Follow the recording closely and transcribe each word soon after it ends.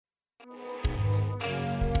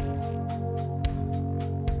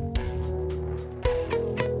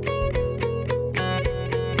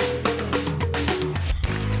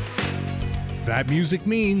That music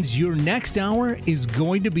means your next hour is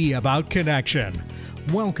going to be about connection.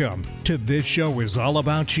 Welcome to This Show is All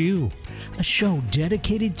About You, a show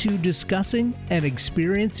dedicated to discussing and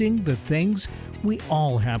experiencing the things we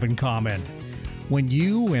all have in common. When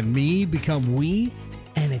you and me become we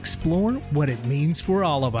and explore what it means for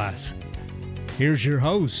all of us. Here's your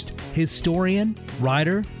host, historian,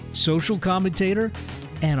 writer, social commentator,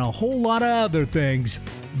 and a whole lot of other things,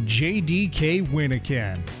 JDK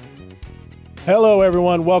Winnikin. Hello,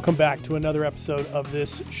 everyone. Welcome back to another episode of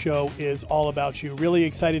This Show is All About You. Really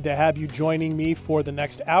excited to have you joining me for the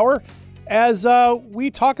next hour as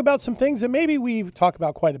we talk about some things that maybe we talk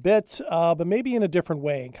about quite a bit, but maybe in a different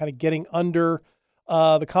way, and kind of getting under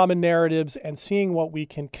the common narratives and seeing what we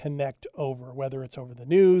can connect over, whether it's over the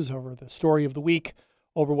news, over the story of the week,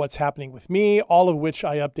 over what's happening with me, all of which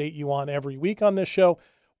I update you on every week on this show.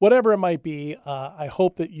 Whatever it might be, I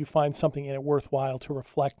hope that you find something in it worthwhile to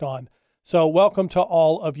reflect on. So welcome to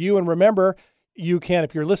all of you. And remember, you can,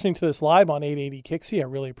 if you're listening to this live on 880 Kixie, I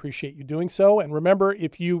really appreciate you doing so. And remember,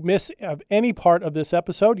 if you miss any part of this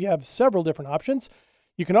episode, you have several different options.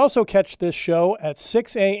 You can also catch this show at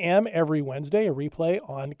 6 a.m. every Wednesday, a replay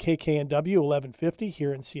on KKNW 1150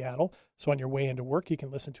 here in Seattle. So on your way into work, you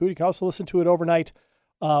can listen to it. You can also listen to it overnight,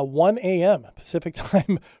 1 a.m. Pacific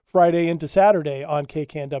time, Friday into Saturday on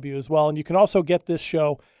KKNW as well. And you can also get this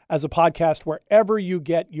show as a podcast wherever you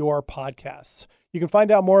get your podcasts. You can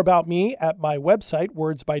find out more about me at my website,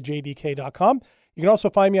 wordsbyjdk.com. You can also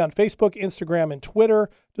find me on Facebook, Instagram, and Twitter.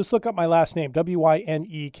 Just look up my last name,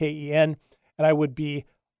 Wineken, and I would be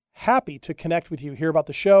happy to connect with you, hear about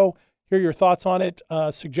the show, hear your thoughts on it,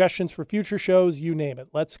 suggestions for future shows, you name it.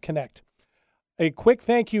 Let's connect. A quick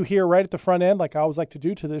thank you here right at the front end, like I always like to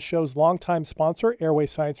do, to this show's longtime sponsor, Airway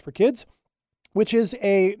Science for Kids, which is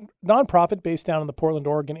a nonprofit based down in the Portland,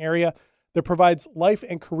 Oregon area that provides life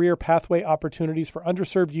and career pathway opportunities for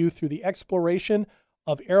underserved youth through the exploration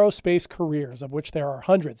of aerospace careers, of which there are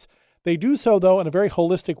hundreds. They do so, though, in a very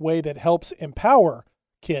holistic way that helps empower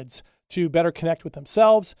kids to better connect with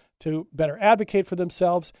themselves, to better advocate for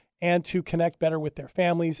themselves, and to connect better with their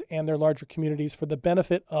families and their larger communities for the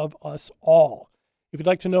benefit of us all. If you'd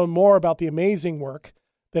like to know more about the amazing work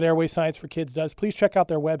that Airway Science for Kids does, please check out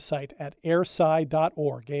their website at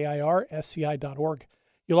airsci.org, AIRSCI.org.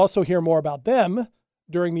 You'll also hear more about them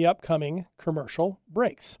during the upcoming commercial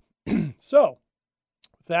breaks. So,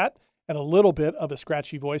 with that, and a little bit of a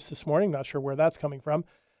scratchy voice this morning, not sure where that's coming from.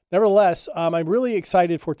 Nevertheless, I'm really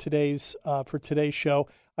excited for today's show.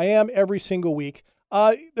 I am every single week.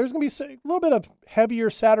 There's going to be a little bit of heavier,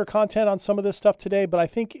 sadder content on some of this stuff today, but I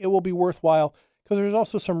think it will be worthwhile because there's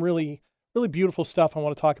also some really beautiful stuff I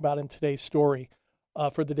want to talk about in today's story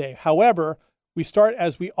for the day. However, we start,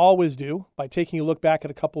 as we always do, by taking a look back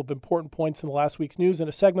at a couple of important points in the last week's news in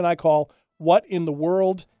a segment I call What in the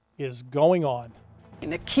World is Going On?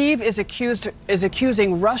 Kyiv is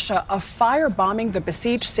accusing Russia of firebombing the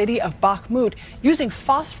besieged city of Bakhmut using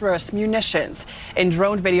phosphorus munitions. In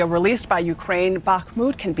drone video released by Ukraine,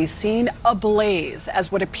 Bakhmut can be seen ablaze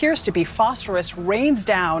as what appears to be phosphorus rains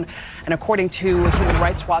down. And according to a Human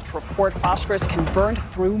Rights Watch report, phosphorus can burn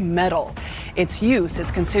through metal. Its use is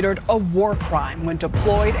considered a war crime when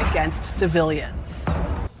deployed against civilians.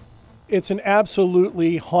 It's an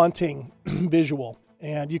absolutely haunting visual.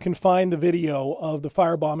 And you can find the video of the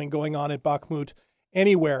firebombing going on at Bakhmut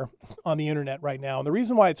anywhere on the internet right now. And the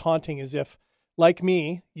reason why it's haunting is if, like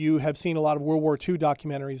me, you have seen a lot of World War II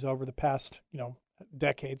documentaries over the past,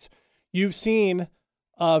 decades. You've seen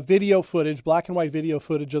video footage, black and white video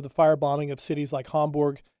footage of the firebombing of cities like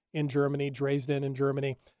Hamburg in Germany, Dresden in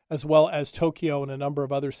Germany, as well as Tokyo and a number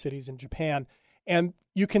of other cities in Japan. And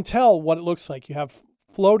you can tell what it looks like. You have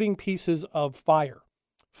floating pieces of fire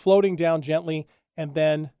floating down gently and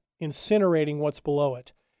then incinerating what's below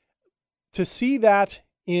it. To see that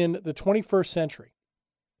in the 21st century,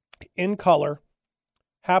 in color,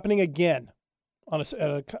 happening again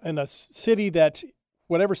in a city that,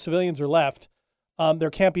 whatever civilians are left,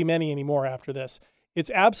 there can't be many anymore after this.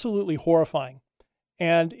 It's absolutely horrifying.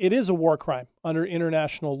 And it is a war crime under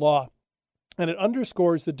international law. And it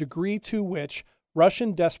underscores the degree to which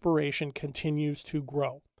Russian desperation continues to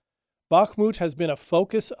grow. Bakhmut has been a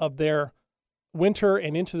focus of their winter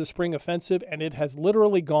and into the spring offensive, and it has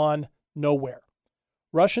literally gone nowhere.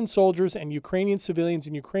 Russian soldiers and Ukrainian civilians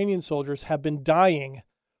and Ukrainian soldiers have been dying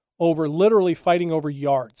over literally fighting over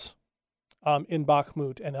yards in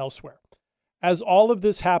Bakhmut and elsewhere. As all of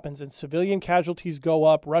this happens and civilian casualties go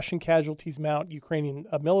up, Russian casualties mount, Ukrainian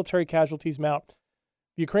military casualties mount,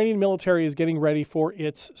 the Ukrainian military is getting ready for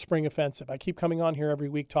its spring offensive. I keep coming on here every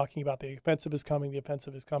week talking about the offensive is coming, the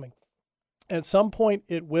offensive is coming. At some point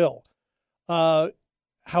it will.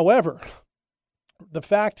 However, the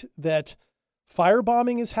fact that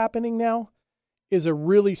firebombing is happening now is a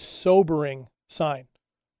really sobering sign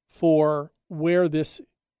for where this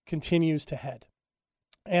continues to head.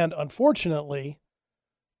 And unfortunately,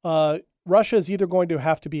 Russia is either going to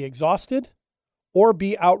have to be exhausted or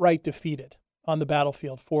be outright defeated on the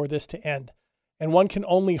battlefield for this to end. And one can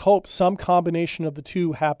only hope some combination of the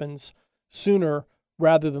two happens sooner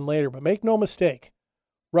rather than later. But make no mistake,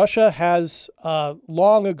 Russia has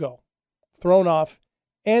long ago thrown off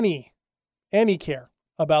any care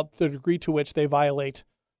about the degree to which they violate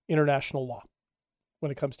international law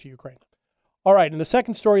when it comes to Ukraine. All right, and the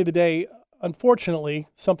second story of the day, unfortunately,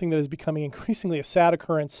 something that is becoming increasingly a sad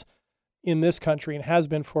occurrence in this country and has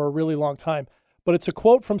been for a really long time. But it's a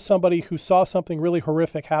quote from somebody who saw something really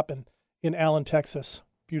horrific happen in Allen, Texas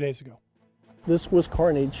a few days ago. This was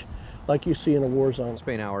carnage like you see in a war zone.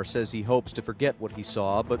 Spainhour says he hopes to forget what he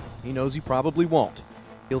saw, but he knows he probably won't.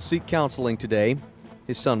 He'll seek counseling today.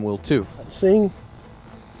 His son will too. Seeing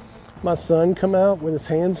my son come out with his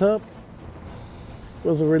hands up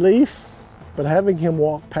was a relief, but having him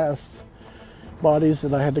walk past bodies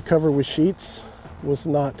that I had to cover with sheets was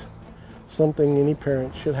not something any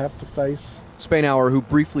parent should have to face. Spainhour, who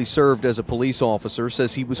briefly served as a police officer,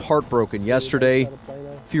 says he was heartbroken yesterday,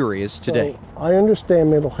 furious today. So I understand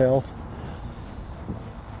mental health.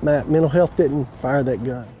 Matt, mental health didn't fire that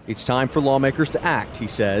gun. It's time for lawmakers to act, he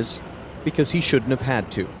says, because he shouldn't have had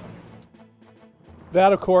to.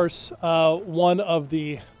 That, of course, one of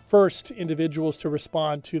the first individuals to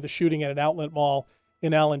respond to the shooting at an outlet mall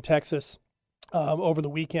in Allen, Texas, over the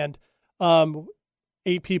weekend.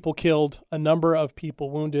 8 people killed, a number of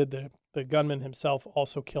people wounded. The gunman himself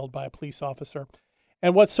also killed by a police officer.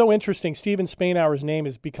 And what's so interesting, Stephen Spainhour's name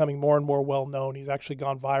is becoming more and more well known. He's actually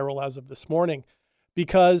gone viral as of this morning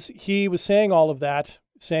because he was saying all of that,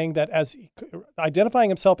 saying that as identifying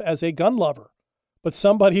himself as a gun lover, but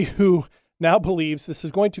somebody who now believes this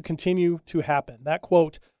is going to continue to happen. That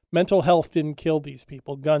quote, mental health didn't kill these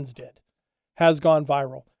people, guns did, has gone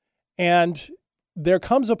viral. And there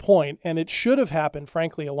comes a point, and it should have happened,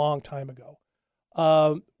 frankly, a long time ago,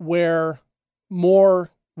 where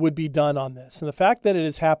more would be done on this. And the fact that it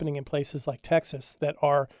is happening in places like Texas that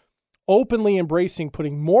are openly embracing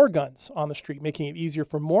putting more guns on the street, making it easier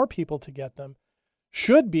for more people to get them,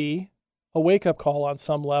 should be a wake-up call on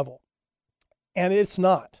some level. And it's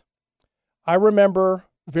not. I remember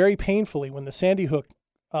very painfully when the Sandy Hook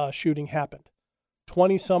shooting happened,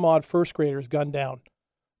 20-some-odd first graders gunned down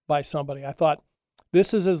by somebody. I thought,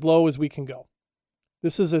 this is as low as we can go.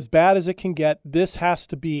 This is as bad as it can get. This has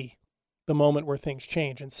to be the moment where things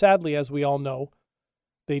change. And sadly, as we all know,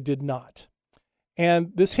 they did not.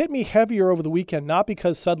 And this hit me heavier over the weekend, not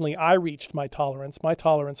because suddenly I reached my tolerance. My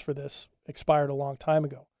tolerance for this expired a long time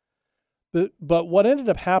ago. But what ended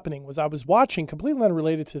up happening was I was watching, completely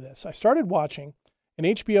unrelated to this, I started watching an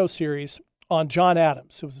HBO series on John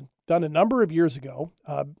Adams. It was done a number of years ago.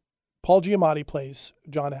 Paul Giamatti plays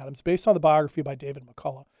John Adams, based on the biography by David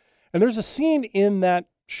McCullough. And there's a scene in that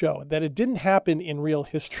show that it didn't happen in real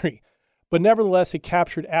history, but nevertheless, it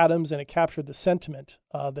captured Adams and it captured the sentiment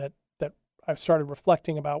that I started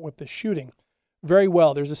reflecting about with the shooting very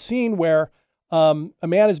well. There's a scene where a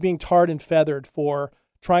man is being tarred and feathered for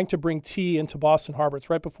trying to bring tea into Boston Harbor. It's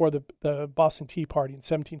right before the Boston Tea Party in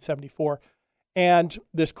 1774. And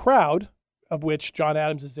this crowd, of which John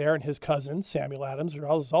Adams is there and his cousin, Samuel Adams,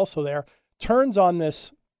 is also there, turns on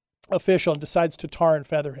this official and decides to tar and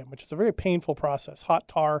feather him, which is a very painful process. Hot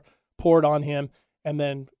tar poured on him and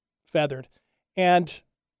then feathered. And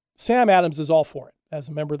Sam Adams is all for it. As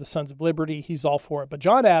a member of the Sons of Liberty, he's all for it. But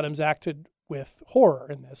John Adams acted with horror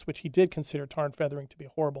in this, which he did consider tar and feathering to be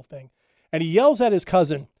a horrible thing. And he yells at his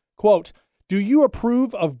cousin, quote, "Do you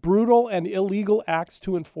approve of brutal and illegal acts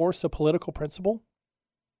to enforce a political principle?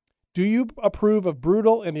 Do you approve of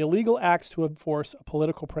brutal and illegal acts to enforce a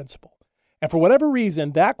political principle?" And for whatever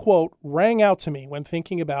reason, that quote rang out to me when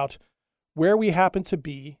thinking about where we happen to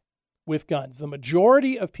be with guns. The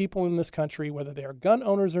majority of people in this country, whether they are gun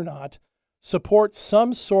owners or not, support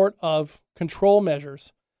some sort of control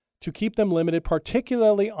measures to keep them limited,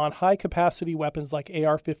 particularly on high-capacity weapons like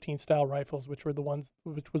AR-15 style rifles, which was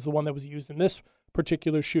the one that was used in this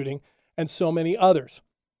particular shooting, and so many others.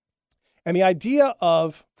 And the idea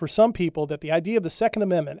of, for some people, that the idea of the Second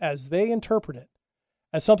Amendment, as they interpret it,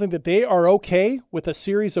 as something that they are okay with a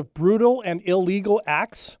series of brutal and illegal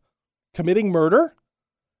acts, committing murder,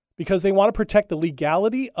 because they want to protect the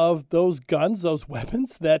legality of those guns, those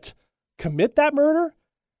weapons that commit that murder,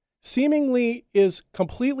 seemingly is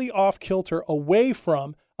completely off kilter away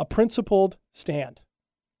from a principled stand.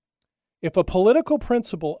 If a political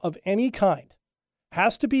principle of any kind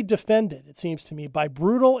has to be defended, it seems to me, by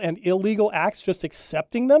brutal and illegal acts, just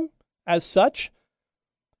accepting them as such,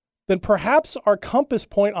 then perhaps our compass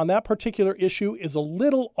point on that particular issue is a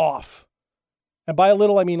little off. And by a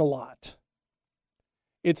little, I mean a lot.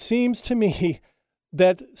 It seems to me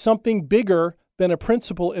that something bigger than a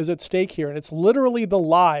principle is at stake here, and it's literally the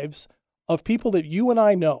lives of people that you and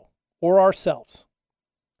I know, or ourselves.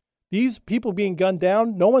 These people being gunned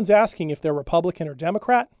down, no one's asking if they're Republican or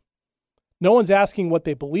Democrat. No one's asking what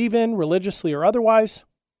they believe in, religiously or otherwise.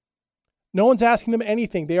 No one's asking them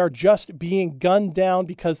anything. They are just being gunned down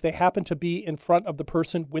because they happen to be in front of the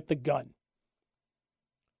person with the gun.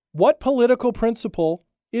 What political principle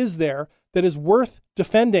is there that is worth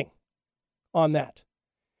defending on that?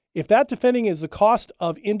 If that defending is the cost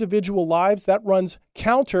of individual lives, that runs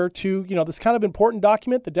counter to, this kind of important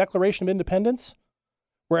document, the Declaration of Independence,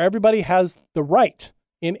 where everybody has the right,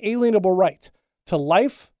 inalienable right, to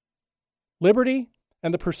life, liberty,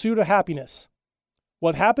 and the pursuit of happiness.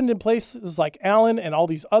 What happened in places like Allen and all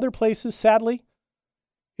these other places, sadly,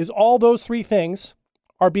 is all those three things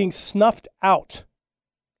are being snuffed out.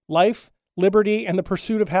 Life, liberty, and the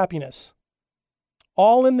pursuit of happiness.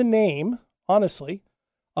 All in the name, honestly,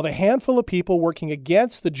 of a handful of people working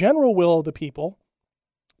against the general will of the people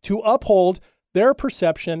to uphold their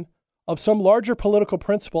perception of some larger political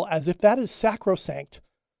principle as if that is sacrosanct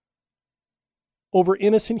over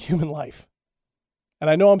innocent human life. And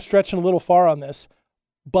I know I'm stretching a little far on this,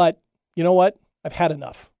 but you know what? I've had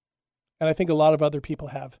enough. And I think a lot of other people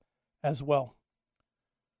have as well.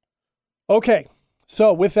 Okay,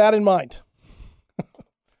 so with that in mind,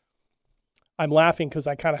 I'm laughing because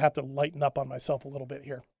I kind of have to lighten up on myself a little bit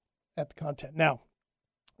here at the content. Now,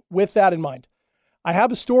 with that in mind, I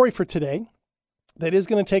have a story for today that is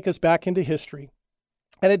going to take us back into history.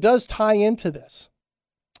 And it does tie into this,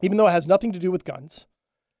 even though it has nothing to do with guns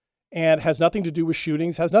and has nothing to do with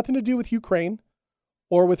shootings, has nothing to do with Ukraine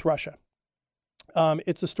or with Russia.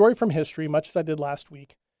 It's a story from history, much as I did last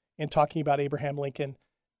week in talking about Abraham Lincoln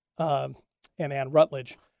and Anne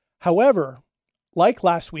Rutledge. However, like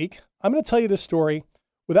last week, I'm going to tell you this story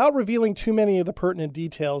without revealing too many of the pertinent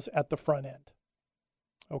details at the front end.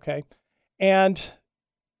 Okay? And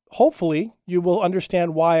hopefully you will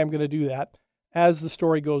understand why I'm going to do that as the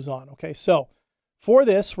story goes on. Okay? So for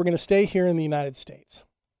this, we're going to stay here in the United States.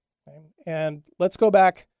 Okay? And let's go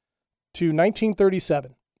back to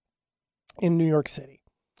 1937 in New York City.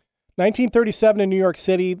 1937 in New York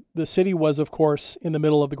City, the city was, of course, in the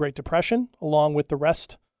middle of the Great Depression, along with the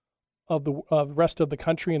rest of the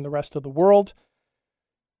country and the rest of the world.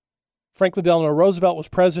 Franklin Delano Roosevelt was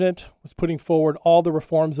president, was putting forward all the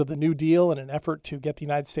reforms of the New Deal in an effort to get the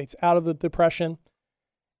United States out of the Depression.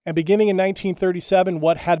 And beginning in 1937,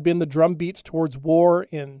 what had been the drumbeats towards war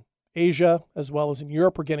in Asia as well as in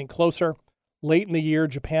Europe were getting closer. Late in the year,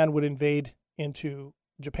 Japan would invade into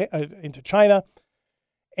China.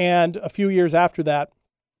 And a few years after that,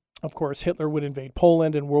 of course, Hitler would invade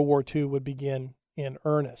Poland and World War II would begin in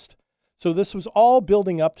earnest. So this was all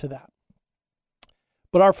building up to that.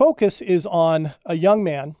 But our focus is on a young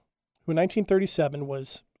man who in 1937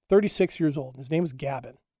 was 36 years old. His name is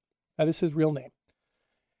Gavin. That is his real name.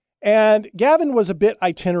 And Gavin was a bit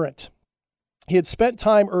itinerant. He had spent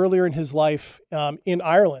time earlier in his life in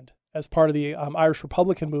Ireland as part of the Irish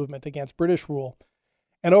Republican movement against British rule.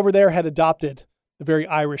 And over there had adopted the very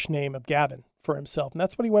Irish name of Gavin for himself. And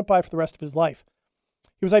that's what he went by for the rest of his life.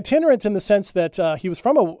 He was itinerant in the sense that he was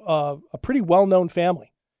from a pretty well-known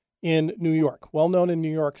family in New York, well-known in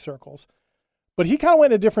New York circles. But he kind of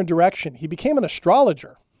went in a different direction. He became an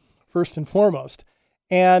astrologer, first and foremost,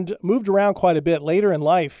 and moved around quite a bit. Later in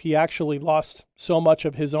life, he actually lost so much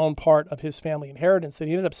of his own part of his family inheritance that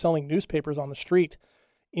he ended up selling newspapers on the street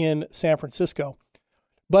in San Francisco.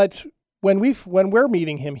 But when we're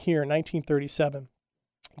meeting him here in 1937,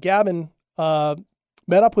 Gavin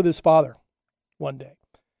met up with his father one day.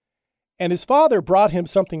 And his father brought him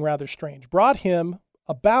something rather strange, brought him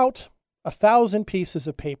about 1,000 pieces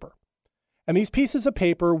of paper. And these pieces of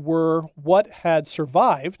paper were what had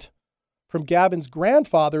survived from Gavin's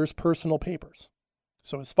grandfather's personal papers.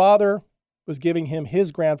 So his father was giving him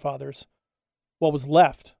his grandfather's, what was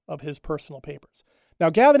left of his personal papers. Now,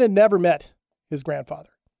 Gavin had never met his grandfather.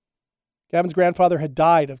 Gavin's grandfather had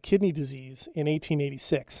died of kidney disease in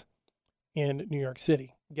 1886 in New York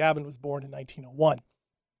City. Gavin was born in 1901.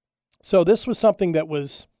 So this was something that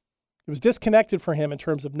was disconnected for him in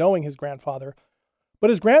terms of knowing his grandfather, but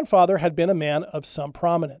his grandfather had been a man of some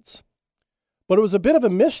prominence. But it was a bit of a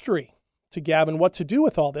mystery to Gavin what to do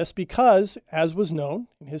with all this because, as was known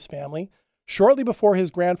in his family, Shortly before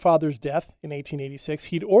his grandfather's death in 1886,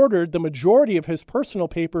 he'd ordered the majority of his personal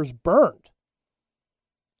papers burned.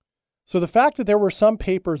 So the fact that there were some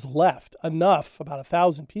papers left, enough, about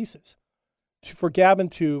 1,000 pieces, for Gavin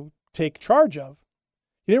to take charge of,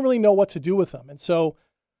 he didn't really know what to do with them. And so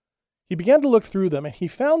he began to look through them, and he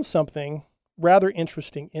found something rather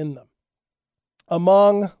interesting in them.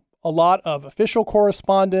 Among a lot of official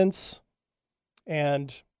correspondence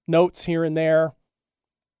and notes here and there,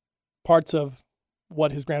 parts of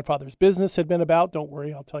what his grandfather's business had been about. Don't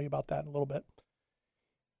worry, I'll tell you about that in a little bit.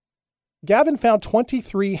 Gavin found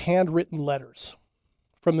 23 handwritten letters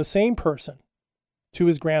from the same person to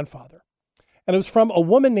his grandfather. And it was from a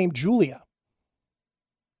woman named Julia.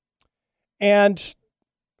 And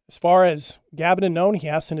as far as Gavin had known, he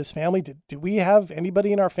asked in his family, did we have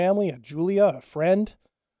anybody in our family, a Julia, a friend,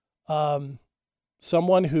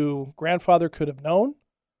 someone who grandfather could have known?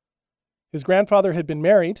 His grandfather had been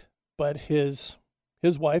married, but his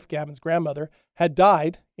wife, Gavin's grandmother, had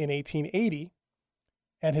died in 1880,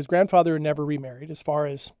 and his grandfather had never remarried. As far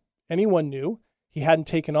as anyone knew, he hadn't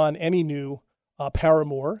taken on any new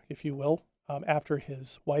paramour, if you will, after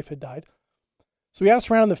his wife had died. So he asked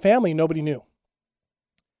around in the family, nobody knew.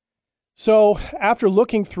 So after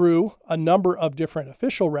looking through a number of different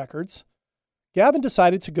official records, Gavin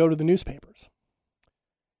decided to go to the newspapers.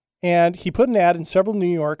 And he put an ad in several New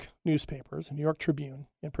York newspapers, the New York Tribune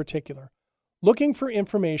in particular, looking for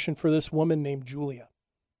information for this woman named Julia,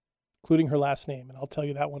 including her last name. And I'll tell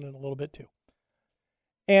you that one in a little bit too.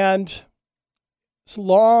 And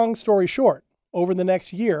long story short, over the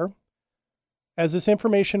next year, as this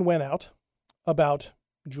information went out about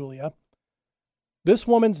Julia, this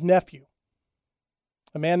woman's nephew,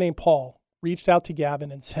 a man named Paul, reached out to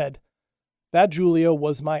Gavin and said, that Julia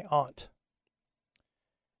was my aunt.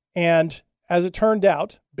 And as it turned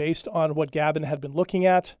out, based on what Gavin had been looking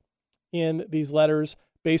at in these letters,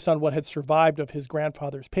 based on what had survived of his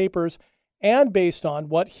grandfather's papers, and based on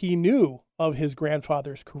what he knew of his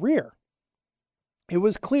grandfather's career, it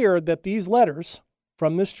was clear that these letters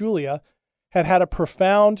from this Julia had had a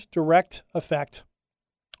profound, direct effect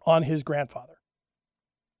on his grandfather.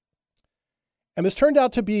 And this turned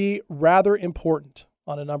out to be rather important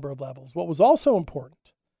on a number of levels. What was also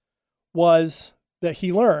important was that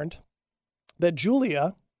he learned that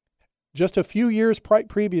Julia, just a few years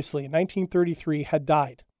previously, in 1933, had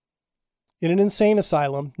died in an insane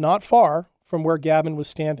asylum not far from where Gavin was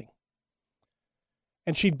standing.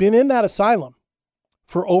 And she'd been in that asylum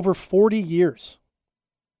for over 40 years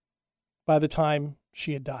by the time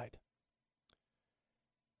she had died.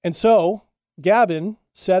 And so Gavin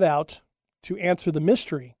set out to answer the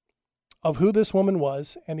mystery of who this woman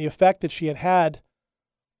was and the effect that she had had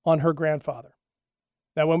on her grandfather.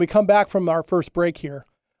 Now, when we come back from our first break here,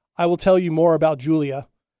 I will tell you more about Julia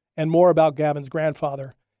and more about Gavin's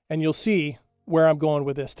grandfather, and you'll see where I'm going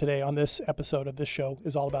with this today on this episode of This Show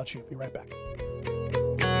Is All About You. Be right back.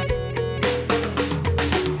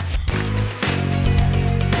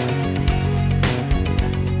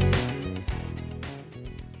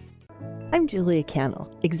 I'm Julia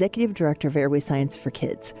Cannell, Executive Director of Airway Science for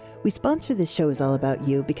Kids. We sponsor This Show Is All About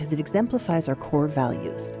You because it exemplifies our core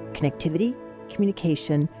values: connectivity,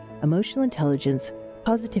 communication, emotional intelligence,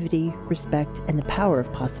 positivity, respect, and the power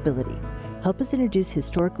of possibility. Help us introduce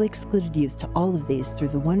historically excluded youth to all of these through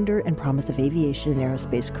the wonder and promise of aviation and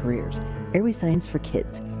aerospace careers. Airway Science for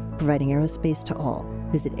Kids, providing aerospace to all.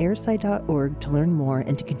 Visit airsci.org to learn more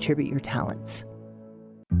and to contribute your talents.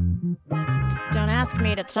 Don't Ask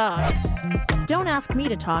Me to Talk. Don't Ask Me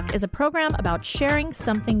to Talk is a program about sharing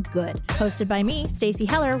something good. Hosted by me, Stacey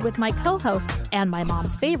Heller, with my co-host and my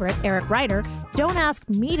mom's favorite, Eric Ryder. Don't Ask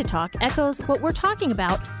Me to Talk echoes what we're talking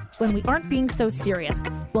about when we aren't being so serious.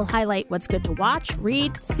 We'll highlight what's good to watch,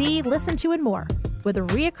 read, see, listen to, and more. With a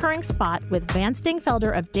reoccurring spot with Vance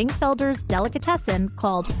Dingfelder of Dingfelder's Delicatessen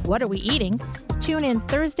called What Are We Eating? Tune in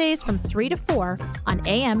Thursdays from 3 to 4 on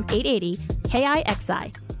AM 880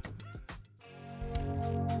 KIXI.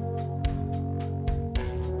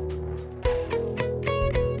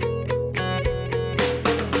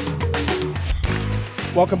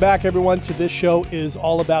 Welcome back, everyone, to This Show Is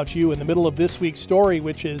All About You. In the middle of this week's story,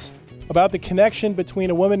 which is about the connection between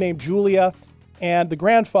a woman named Julia and the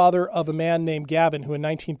grandfather of a man named Gavin, who in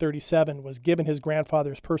 1937 was given his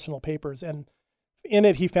grandfather's personal papers. And in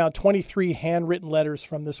it, he found 23 handwritten letters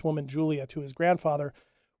from this woman, Julia, to his grandfather,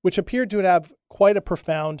 which appeared to have quite a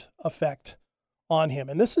profound effect on him.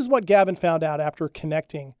 And this is what Gavin found out after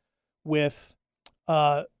connecting with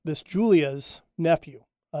this Julia's nephew,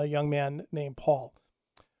 a young man named Paul.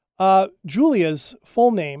 Julia's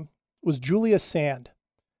full name was Julia Sand.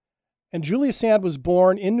 And Julia Sand was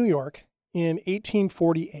born in New York in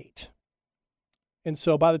 1848. And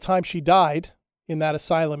so by the time she died in that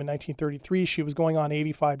asylum in 1933, she was going on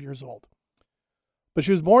 85 years old. But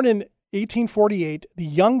she was born in 1848, the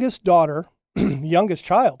youngest daughter, the youngest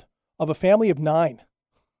child of a family of 9.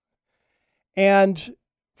 And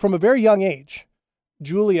from a very young age,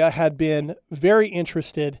 Julia had been very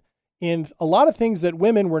interested in a lot of things that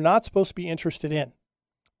women were not supposed to be interested in: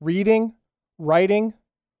 reading, writing,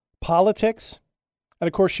 politics. And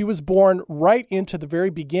of course, she was born right into the very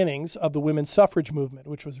beginnings of the women's suffrage movement,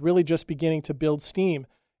 which was really just beginning to build steam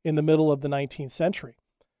in the middle of the 19th century.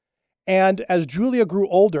 And as Julia grew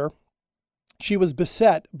older, she was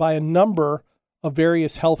beset by a number of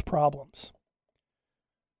various health problems.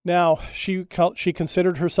 Now, she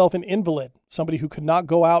considered herself an invalid, somebody who could not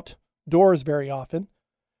go outdoors very often.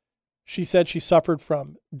 She said she suffered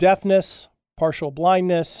from deafness, partial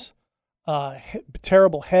blindness,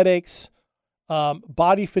 terrible headaches,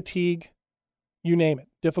 body fatigue, you name it,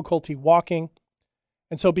 difficulty walking.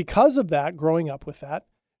 And so because of that, growing up with that,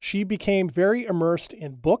 she became very immersed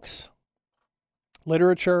in books,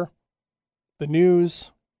 literature, the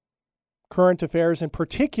news, current affairs, in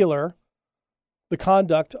particular, the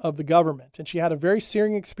conduct of the government. And she had a very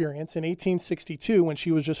searing experience in 1862 when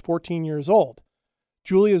she was just 14 years old.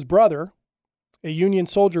 Julia's brother, a Union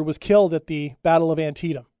soldier, was killed at the Battle of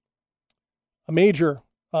Antietam, a major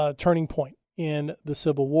turning point in the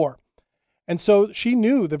Civil War. And so she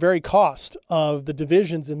knew the very cost of the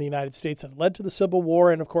divisions in the United States that led to the Civil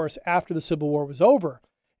War. And of course, after the Civil War was over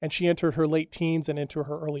and she entered her late teens and into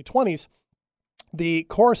her early 20s, the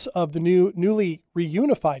course of the newly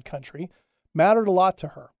reunified country mattered a lot to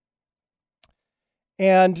her.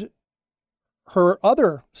 And her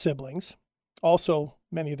other siblings, also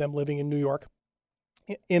many of them living in New York,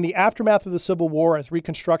 in the aftermath of the Civil War, as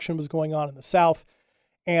Reconstruction was going on in the South,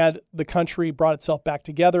 and the country brought itself back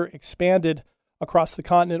together, expanded across the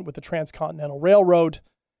continent with the Transcontinental Railroad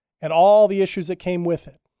and all the issues that came with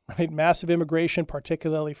it, right? Massive immigration,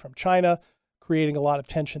 particularly from China, creating a lot of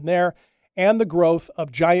tension there, and the growth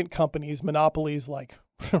of giant companies, monopolies like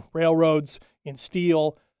railroads in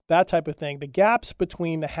steel, that type of thing. The gaps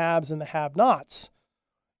between the haves and the have-nots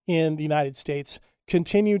in the United States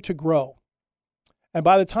continued to grow. And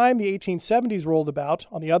by the time the 1870s rolled about,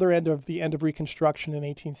 on the other end of the end of Reconstruction in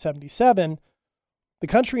 1877, the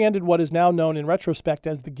country ended what is now known in retrospect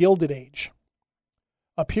as the Gilded Age,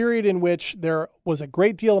 a period in which there was a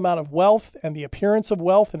great deal amount of wealth and the appearance of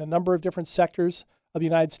wealth in a number of different sectors of the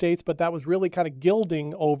United States, but that was really kind of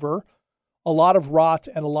gilding over a lot of rot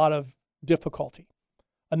and a lot of difficulty.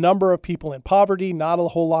 A number of people in poverty, not a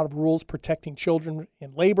whole lot of rules protecting children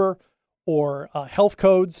in labor, or health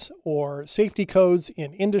codes or safety codes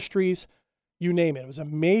in industries, you name it. It was a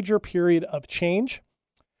major period of change.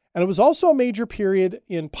 And it was also a major period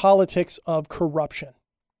in politics of corruption.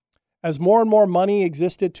 As more and more money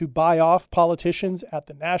existed to buy off politicians at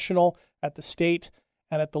the national, at the state,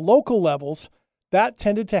 and at the local levels, that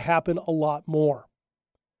tended to happen a lot more.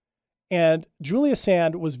 And Julia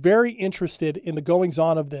Sand was very interested in the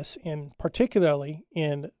goings-on of this, particularly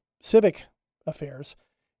in civic affairs,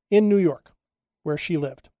 in New York, where she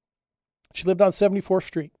lived. She lived on 74th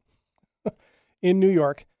Street in New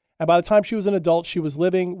York. And by the time she was an adult, she was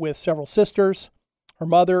living with several sisters, her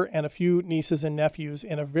mother, and a few nieces and nephews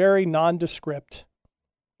in a very nondescript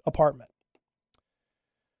apartment.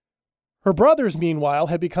 Her brothers, meanwhile,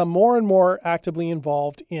 had become more and more actively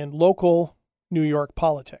involved in local New York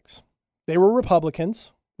politics. They were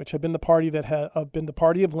Republicans, which had been the party that had been the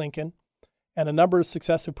party of Lincoln, and a number of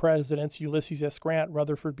successive presidents, Ulysses S. Grant,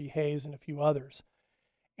 Rutherford B. Hayes, and a few others.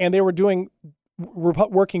 And they were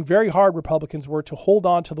working very hard, Republicans were, to hold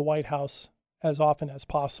on to the White House as often as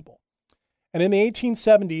possible. And in the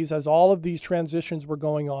 1870s, as all of these transitions were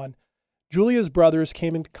going on, Julia's brothers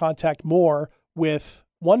came into contact more with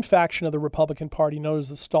one faction of the Republican Party known as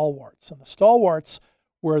the Stalwarts. And the Stalwarts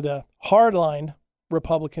were the hardline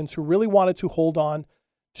Republicans who really wanted to hold on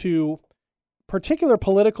to particular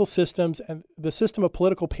political systems and the system of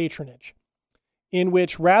political patronage, in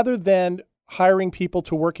which rather than hiring people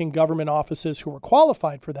to work in government offices who were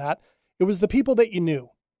qualified for that, it was the people that you knew.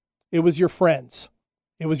 It was your friends.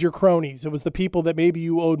 It was your cronies. It was the people that maybe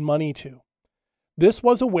you owed money to. This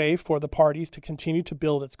was a way for the parties to continue to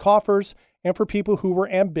build its coffers and for people who were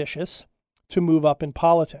ambitious to move up in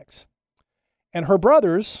politics. And her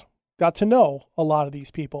brothers got to know a lot of these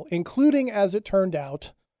people, including, as it turned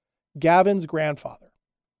out, Gavin's grandfather,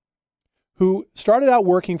 who started out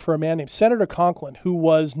working for a man named Senator Conklin, who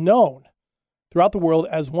was known throughout the world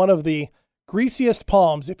as one of the greasiest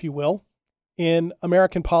palms, if you will, in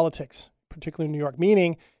American politics, particularly in New York,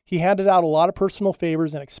 meaning He handed out a lot of personal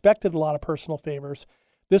favors and expected a lot of personal favors.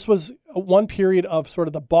 This was one period of sort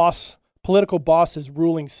of the political bosses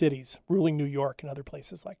ruling cities, ruling New York and other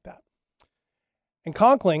places like that. And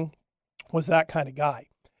Conkling was that kind of guy.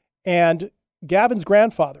 And Gavin's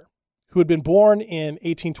grandfather, who had been born in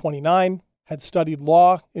 1829, had studied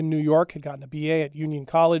law in New York, had gotten a BA at Union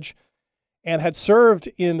College, and had served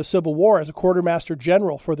in the Civil War as a quartermaster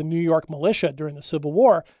general for the New York militia during the Civil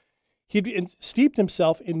War. He'd steeped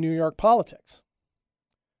himself in New York politics.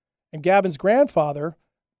 And Gavin's grandfather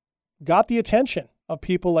got the attention of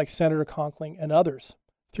people like Senator Conkling and others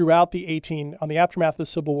on the aftermath of the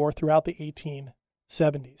Civil War throughout the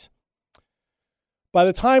 1870s. By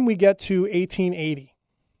the time we get to 1880,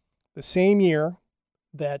 the same year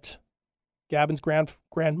that Gavin's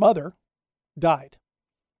grandmother died,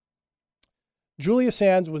 Julia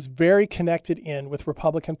Sands was very connected in with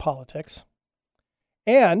Republican politics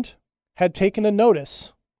and had taken a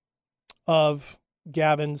notice of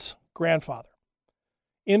Gavin's grandfather.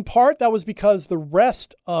 In part, that was because the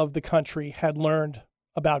rest of the country had learned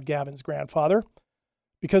about Gavin's grandfather,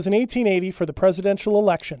 because in 1880, for the presidential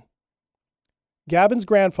election, Gavin's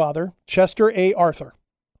grandfather, Chester A. Arthur,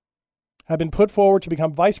 had been put forward to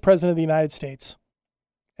become Vice President of the United States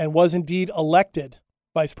and was indeed elected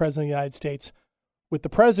Vice President of the United States, with the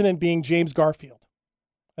president being James Garfield,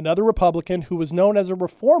 another Republican who was known as a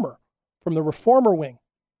reformer from the reformer wing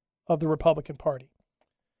of the Republican Party.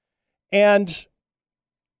 And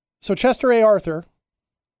so Chester A. Arthur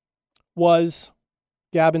was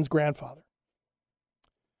Gavin's grandfather.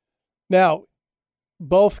 Now,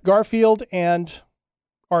 both Garfield and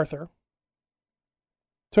Arthur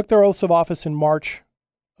took their oaths of office in March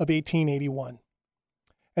of 1881.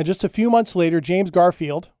 And just a few months later, James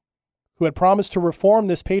Garfield, who had promised to reform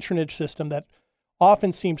this patronage system that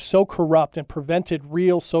often seemed so corrupt and prevented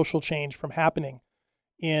real social change from happening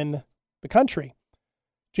in the country,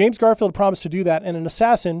 James Garfield promised to do that, and an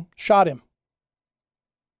assassin shot him.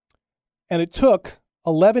 And it took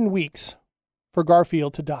 11 weeks for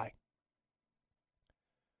Garfield to die,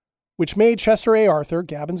 which made Chester A. Arthur,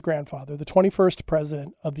 Gavin's grandfather, the 21st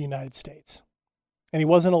president of the United States. And he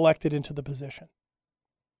wasn't elected into the position.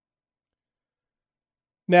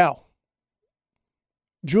 Now,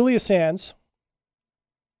 Julia Sands,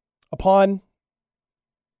 upon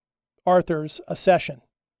Arthur's accession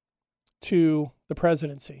to the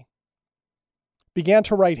presidency, began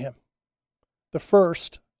to write him the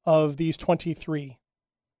first of these 23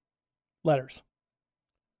 letters.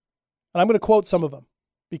 And I'm going to quote some of them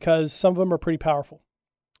because some of them are pretty powerful.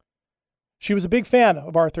 She was a big fan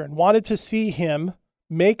of Arthur and wanted to see him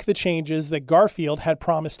make the changes that Garfield had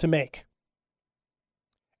promised to make.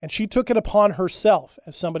 And she took it upon herself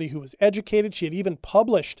as somebody who was educated. She had even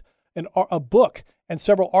published a book and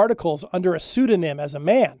several articles under a pseudonym as a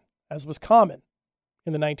man, as was common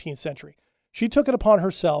in the 19th century. She took it upon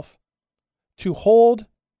herself to hold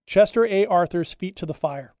Chester A. Arthur's feet to the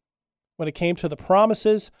fire when it came to the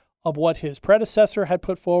promises of what his predecessor had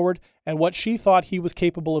put forward and what she thought he was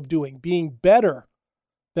capable of doing, being better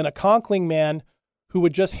than a Conkling man who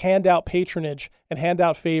would just hand out patronage and hand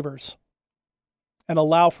out favors and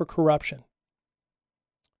allow for corruption.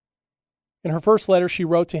 In her first letter, she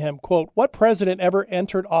wrote to him, quote, "What president ever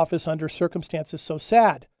entered office under circumstances so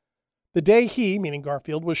sad? The day he," meaning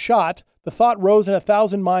Garfield, "was shot, the thought rose in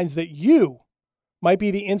 1,000 minds that you might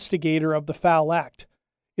be the instigator of the foul act.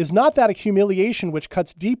 Is not that a humiliation which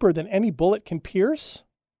cuts deeper than any bullet can pierce?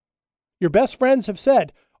 Your best friends have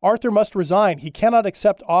said, Arthur must resign. He cannot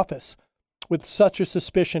accept office with such a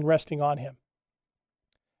suspicion resting on him.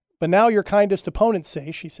 But now your kindest opponents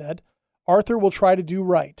say," she said, "Arthur will try to do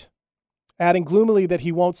right," adding gloomily that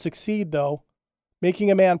he won't succeed, though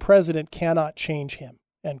making a man president cannot change him,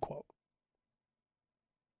 end quote.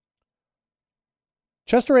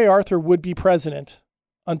 Chester A. Arthur would be president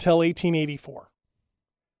until 1884.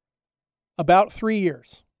 About 3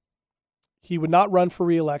 years. He would not run for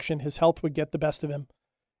re-election. His health would get the best of him.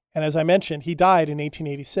 And as I mentioned, he died in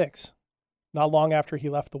 1886, not long after he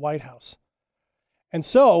left the White House. And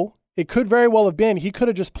so it could very well have been he could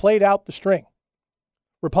have just played out the string.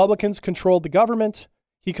 Republicans controlled the government.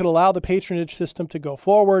 He could allow the patronage system to go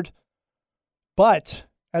forward. But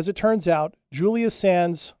as it turns out, Julia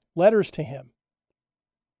Sands' letters to him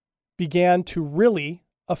began to really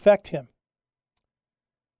affect him.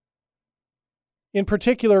 In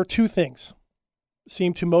particular, two things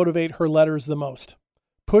seemed to motivate her letters the most,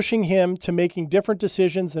 pushing him to making different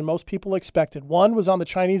decisions than most people expected. One was on the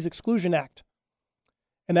Chinese Exclusion Act,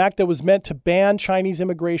 an act that was meant to ban Chinese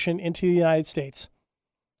immigration into the United States,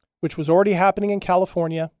 which was already happening in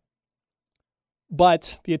California,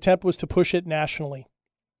 but the attempt was to push it nationally.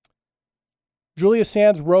 Julia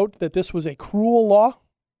Sands wrote that this was a cruel law,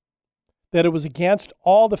 that it was against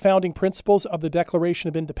all the founding principles of the Declaration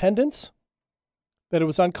of Independence, that it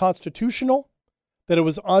was unconstitutional, that it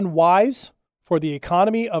was unwise for the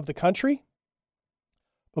economy of the country.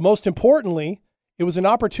 But most importantly, it was an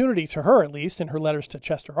opportunity, to her at least, in her letters to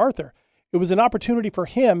Chester Arthur, it was an opportunity for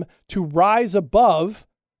him to rise above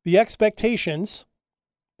the expectations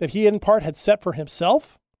that he in part had set for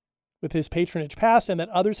himself with his patronage past and that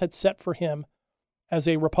others had set for him as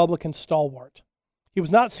a Republican stalwart. He was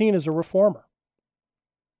not seen as a reformer.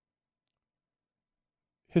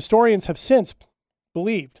 Historians have since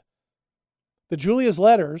believed that Julia's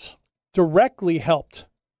letters directly helped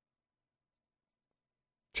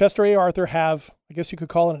Chester A. Arthur have, I guess you could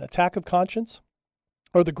call it an attack of conscience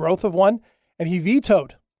or the growth of one, and he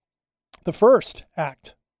vetoed the first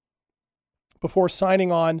act before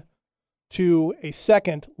signing on to a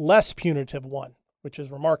second, less punitive one, which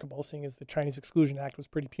is remarkable, seeing as the Chinese Exclusion Act was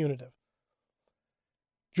pretty punitive.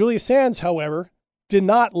 Julia Sands, however, did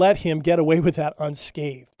not let him get away with that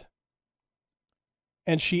unscathed.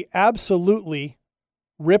 And she absolutely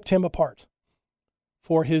ripped him apart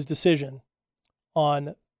for his decision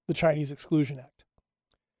on the Chinese Exclusion Act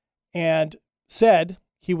and said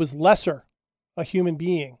he was lesser a human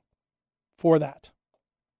being for that.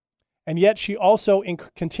 And yet she also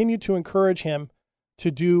continued to encourage him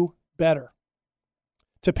to do better,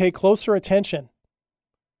 to pay closer attention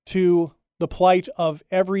to the plight of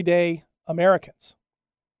everyday Americans,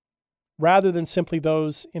 rather than simply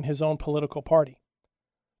those in his own political party,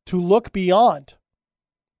 to look beyond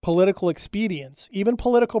political expedience, even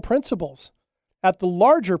political principles, at the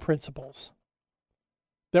larger principles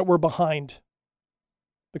that were behind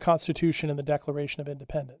the Constitution and the Declaration of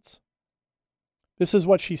Independence. This is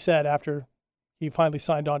what she said after he finally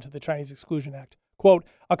signed on to the Chinese Exclusion Act. Quote,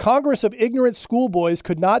 "A Congress of ignorant schoolboys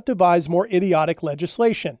could not devise more idiotic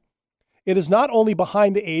legislation. It is not only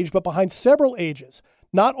behind the age, but behind several ages,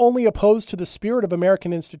 not only opposed to the spirit of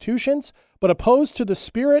American institutions, but opposed to the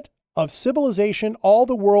spirit of civilization all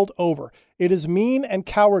the world over. It is mean and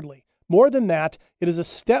cowardly. More than that, it is a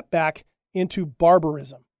step back into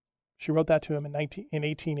barbarism." She wrote that to him in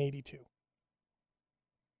 1882.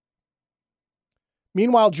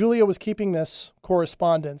 Meanwhile, Julia was keeping this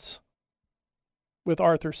correspondence with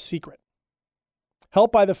Arthur secret,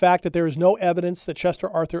 helped by the fact that there is no evidence that Chester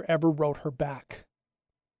Arthur ever wrote her back.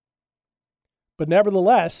 But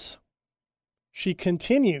nevertheless, she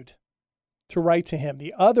continued to write to him.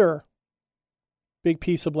 The other big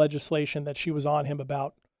piece of legislation that she was on him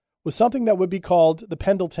about was something that would be called the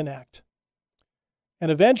Pendleton Act. And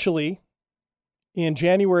eventually, in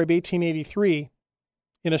January of 1883,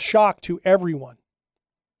 in a shock to everyone,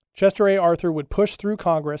 Chester A. Arthur would push through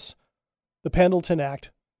Congress the Pendleton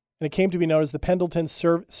Act, and it came to be known as the Pendleton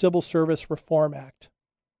Civil Service Reform Act.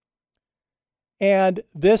 And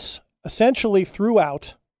this essentially threw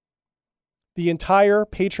out the entire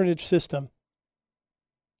patronage system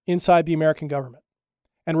inside the American government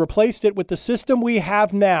and replaced it with the system we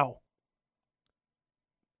have now,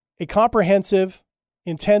 a comprehensive,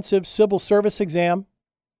 intensive civil service exam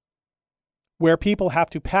where people have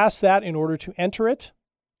to pass that in order to enter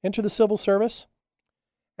the civil service,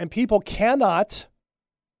 and people cannot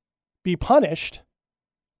be punished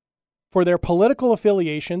for their political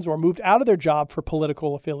affiliations or moved out of their job for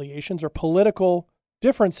political affiliations or political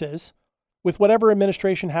differences with whatever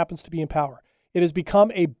administration happens to be in power. It has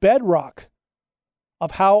become a bedrock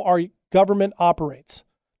of how our government operates,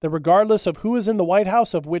 that regardless of who is in the White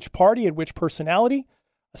House, of which party and which personality,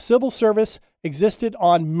 a civil service existed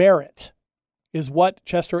on merit, is what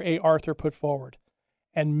Chester A. Arthur put forward.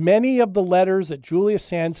 And many of the letters that Julia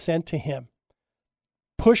Sands sent to him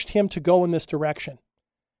pushed him to go in this direction.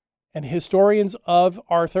 And historians of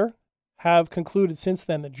Arthur have concluded since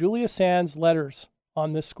then that Julia Sands' letters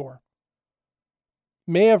on this score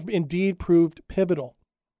may have indeed proved pivotal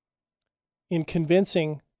in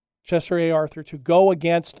convincing Chester A. Arthur to go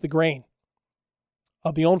against the grain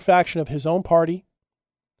of the own faction of his own party,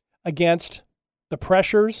 against the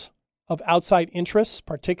pressures of outside interests,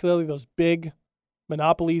 particularly those big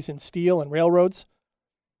monopolies in steel and railroads,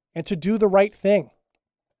 and to do the right thing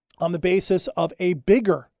on the basis of a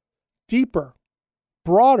bigger, deeper,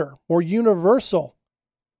 broader, more universal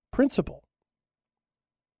principle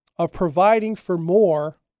of providing for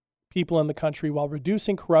more people in the country while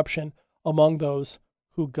reducing corruption among those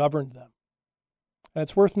who governed them. And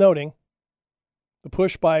it's worth noting the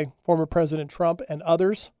push by former President Trump and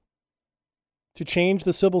others to change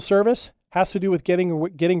the civil service has to do with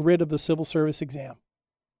getting rid of the civil service exam.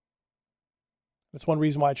 That's one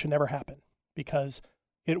reason why it should never happen, because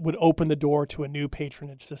it would open the door to a new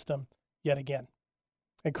patronage system yet again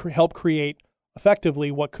and help create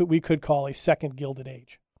effectively what we could call a second Gilded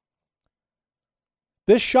Age.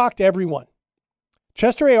 This shocked everyone.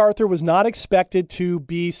 Chester A. Arthur was not expected to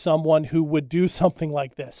be someone who would do something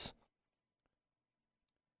like this.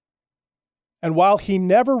 And while he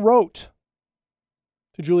never wrote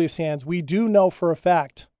to Julia Sands, we do know for a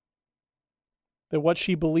fact that what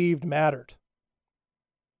she believed mattered.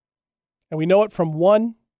 And we know it from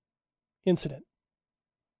one incident,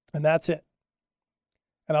 and that's it.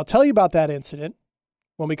 And I'll tell you about that incident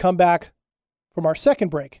when we come back from our second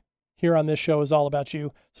break here on This Show Is All About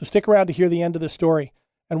You. So stick around to hear the end of the story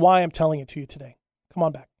and why I'm telling it to you today. Come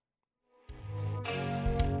on back.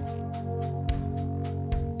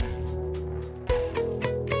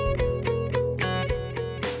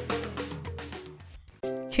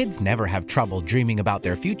 Kids never have trouble dreaming about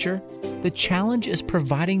their future. The challenge is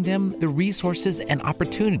providing them the resources and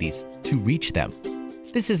opportunities to reach them.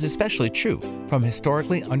 This is especially true from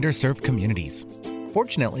historically underserved communities.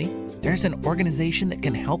 Fortunately, there's an organization that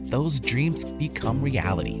can help those dreams become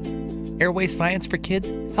reality. Airway Science for Kids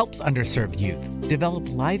helps underserved youth develop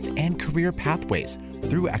life and career pathways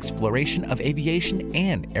through exploration of aviation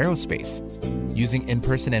and aerospace. Using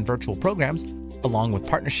in-person and virtual programs, along with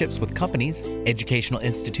partnerships with companies, educational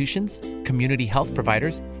institutions, community health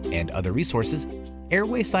providers, and other resources,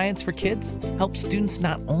 Airway Science for Kids helps students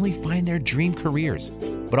not only find their dream careers,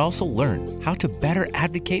 but also learn how to better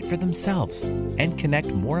advocate for themselves and connect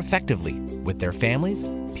more effectively with their families,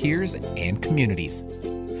 peers, and communities.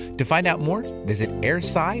 To find out more, visit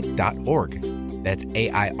airsci.org. That's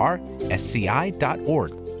AIRSCI.org,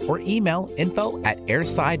 or email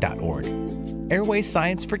info@airsci.org. Airway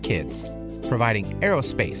Science for Kids, providing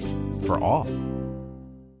aerospace for all.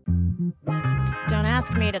 Don't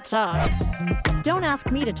Ask Me to Talk. Don't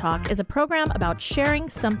Ask Me to Talk is a program about sharing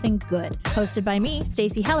something good. Hosted by me,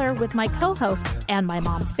 Stacey Heller, with my co-host and my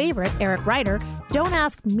mom's favorite, Eric Ryder. Don't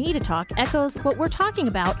Ask Me to Talk echoes what we're talking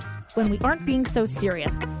about when we aren't being so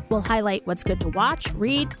serious. We'll highlight what's good to watch,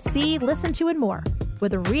 read, see, listen to, and more.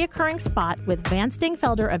 With a reoccurring spot with Vance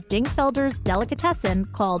Dingfelder of Dingfelder's Delicatessen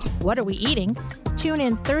called What Are We Eating? Tune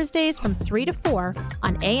in Thursdays from 3 to 4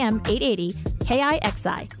 on AM 880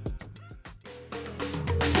 KIXI.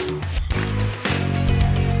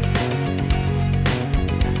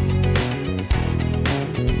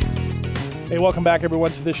 Hey, welcome back,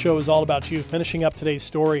 everyone, to This Show Is All About You. Finishing up today's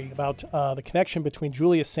story about the connection between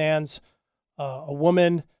Julia Sands, a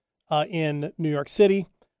woman in New York City,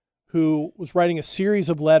 who was writing a series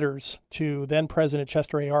of letters to then President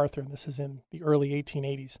Chester A. Arthur, and this is in the early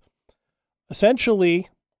 1880s, essentially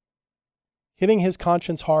hitting his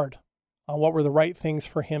conscience hard on what were the right things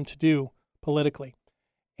for him to do politically.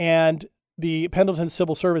 And the Pendleton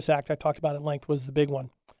Civil Service Act I talked about at length was the big one.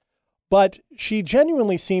 But she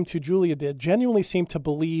genuinely seemed to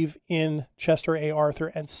believe in Chester A. Arthur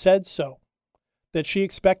and said so, that she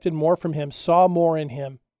expected more from him, saw more in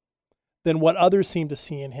him than what others seemed to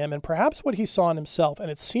see in him, and perhaps what he saw in himself.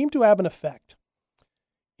 And it seemed to have an effect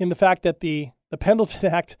in the fact that the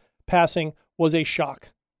Pendleton Act passing was a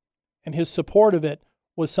shock, and his support of it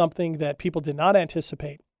was something that people did not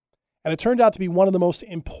anticipate. And it turned out to be one of the most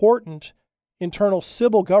important internal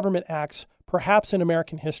civil government acts perhaps in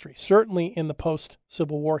American history, certainly in the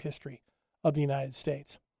post-Civil War history of the United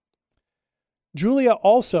States. Julia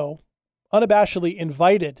also unabashedly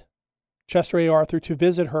invited Chester A. Arthur to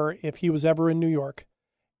visit her if he was ever in New York,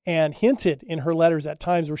 and hinted in her letters at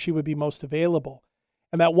times where she would be most available.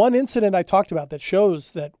 And that one incident I talked about that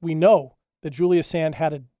shows that we know that Julia Sand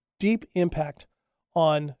had a deep impact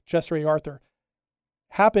on Chester A. Arthur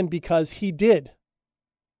happened because he did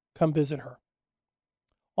come visit her.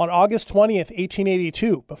 On August 20th,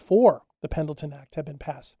 1882, before the Pendleton Act had been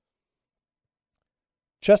passed,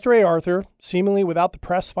 Chester A. Arthur, seemingly without the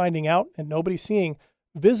press finding out and nobody seeing,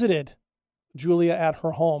 visited Julia at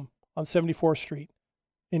her home on 74th Street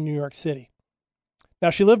in New York City. Now,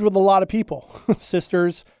 she lived with a lot of people,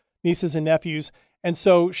 sisters, nieces, and nephews, and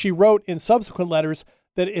so she wrote in subsequent letters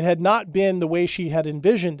that it had not been the way she had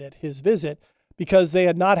envisioned it, his visit, because they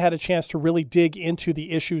had not had a chance to really dig into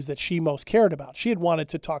the issues that she most cared about. She had wanted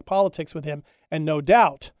to talk politics with him and no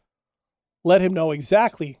doubt let him know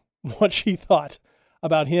exactly what she thought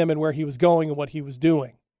about him and where he was going and what he was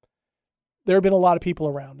doing. There had been a lot of people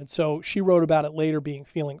around, and so she wrote about it later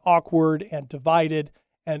feeling awkward and divided,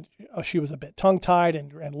 and she was a bit tongue-tied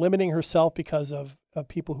and limiting herself because of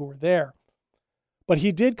people who were there. But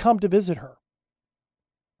he did come to visit her.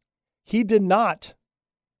 He did not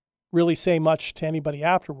really say much to anybody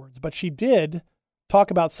afterwards, but she did talk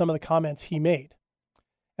about some of the comments he made.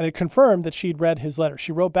 And it confirmed that she'd read his letter.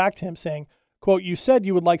 She wrote back to him saying, Quote, "You said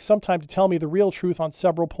you would like some time to tell me the real truth on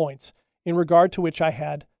several points, in regard to which I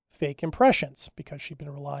had fake impressions," because she'd been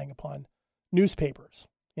relying upon newspapers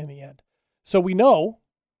in the end. So we know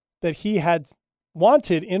that he had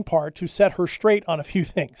wanted, in part, to set her straight on a few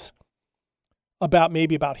things.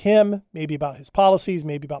 Maybe about him, maybe about his policies,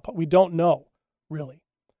 maybe about... We don't know, really.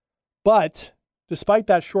 But despite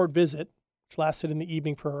that short visit, which lasted in the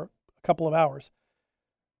evening for a couple of hours,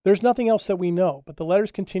 there's nothing else that we know, but the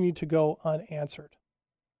letters continued to go unanswered.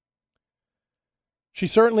 She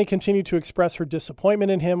certainly continued to express her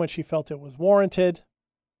disappointment in him when she felt it was warranted.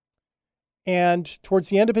 And towards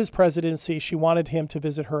the end of his presidency, she wanted him to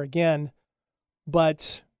visit her again,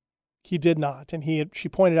 but he did not. And she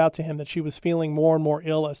pointed out to him that she was feeling more and more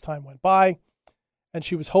ill as time went by, and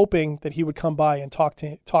she was hoping that he would come by and talk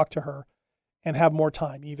to her and have more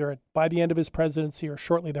time, either by the end of his presidency or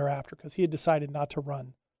shortly thereafter, because he had decided not to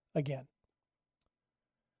run again.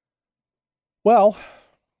 Well,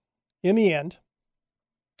 in the end,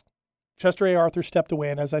 Chester A. Arthur stepped away,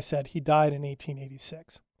 and as I said, he died in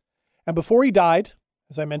 1886. And before he died,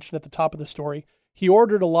 as I mentioned at the top of the story, he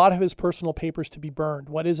ordered a lot of his personal papers to be burned.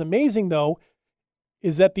 What is amazing, though,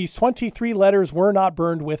 is that these 23 letters were not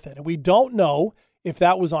burned with it. And we don't know if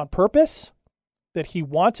that was on purpose, that he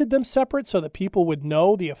wanted them separate so that people would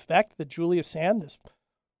know the effect that Julia Sand,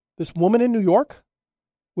 this woman in New York,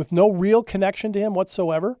 with no real connection to him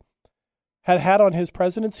whatsoever, had had on his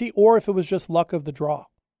presidency, or if it was just luck of the draw.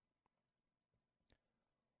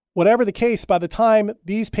 Whatever the case, by the time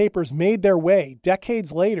these papers made their way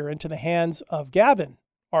decades later into the hands of Gavin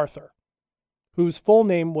Arthur, whose full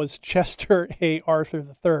name was Chester A. Arthur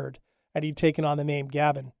III, and he'd taken on the name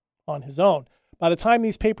Gavin on his own. By the time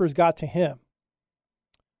these papers got to him,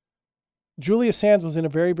 Julia Sands was in a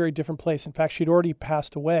very, very different place. In fact, she'd already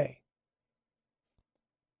passed away.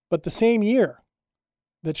 But the same year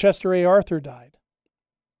that Chester A. Arthur died,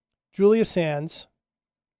 Julia Sands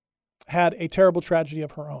had a terrible tragedy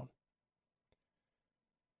of her own.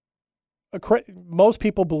 Most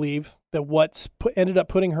people believe that what ended up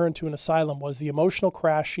putting her into an asylum was the emotional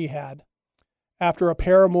crash she had after a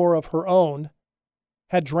paramour of her own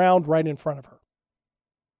had drowned right in front of her.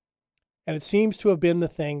 And it seems to have been the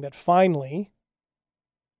thing that finally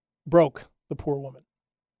broke the poor woman.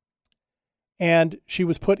 And she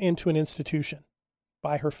was put into an institution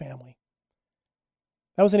by her family.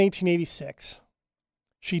 That was in 1886.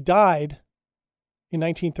 She died in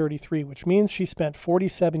 1933, which means she spent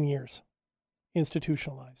 47 years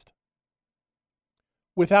institutionalized,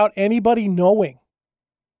 without anybody knowing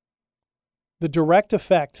the direct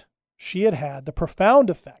effect she had had, the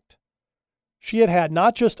profound effect she had had,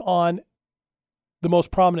 not just on the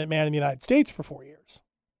most prominent man in the United States for 4 years,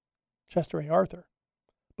 Chester A. Arthur,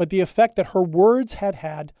 but the effect that her words had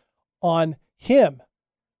had on him,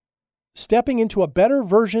 stepping into a better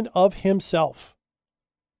version of himself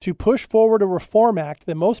to push forward a reform act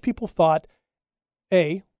that most people thought,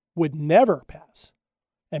 A, would never pass,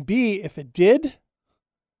 and B, if it did,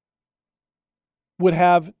 would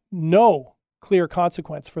have no clear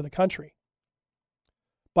consequence for the country.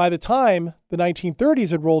 By the time the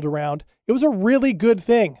 1930s had rolled around, it was a really good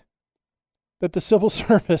thing that the civil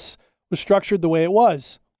service was structured the way it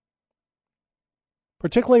was,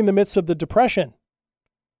 particularly in the midst of the Depression.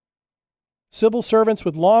 Civil servants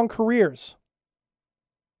with long careers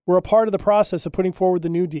were a part of the process of putting forward the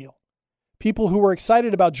New Deal. People who were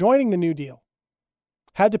excited about joining the New Deal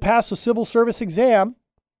had to pass a civil service exam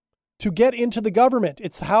to get into the government.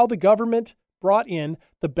 It's how the government brought in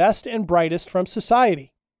the best and brightest from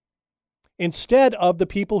society, instead of the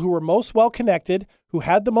people who were most well-connected, who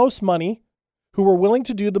had the most money, who were willing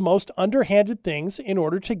to do the most underhanded things in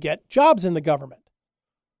order to get jobs in the government.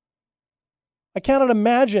 I cannot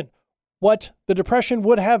imagine what the Depression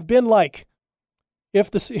would have been like if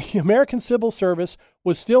the American civil service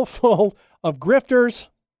was still full of grifters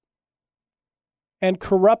and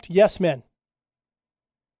corrupt yes men.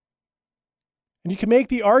 And you can make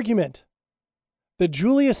the argument that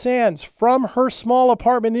Julia Sands, from her small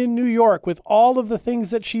apartment in New York, with all of the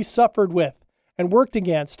things that she suffered with and worked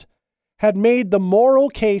against, had made the moral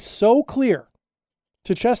case so clear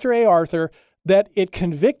to Chester A. Arthur that it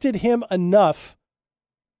convicted him enough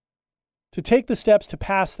to take the steps to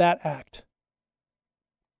pass that act.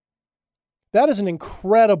 That is an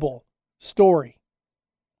incredible story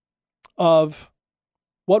of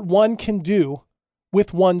what one can do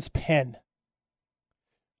with one's pen.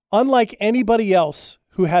 Unlike anybody else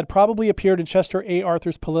who had probably appeared in Chester A.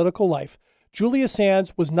 Arthur's political life, Julia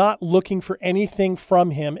Sands was not looking for anything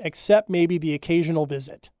from him except maybe the occasional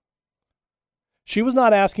visit. She was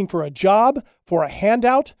not asking for a job, for a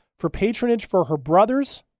handout, for patronage for her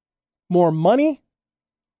brothers. more money.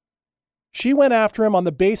 She went after him on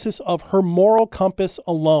the basis of her moral compass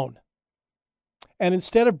alone. And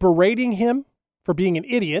instead of berating him for being an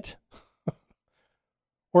idiot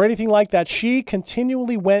or anything like that, she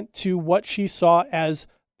continually went to what she saw as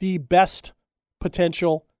the best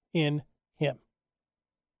potential in him.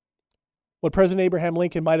 What President Abraham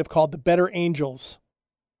Lincoln might have called the better angels,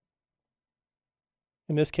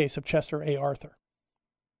 in this case of Chester A. Arthur.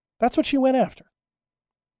 That's what she went after.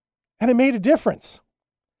 And it made a difference.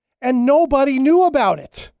 And nobody knew about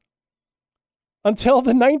it until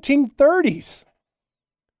the 1930s.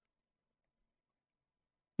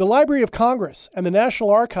 The Library of Congress and the National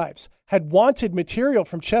Archives had wanted material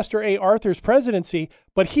from Chester A. Arthur's presidency,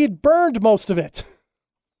 but he had burned most of it.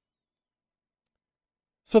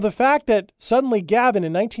 So the fact that suddenly Gavin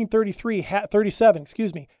in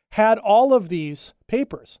 1937 had all of these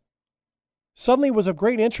papers suddenly was of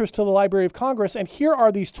great interest to the Library of Congress. And here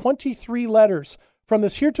are these 23 letters from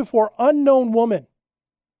this heretofore unknown woman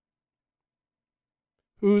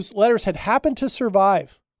whose letters had happened to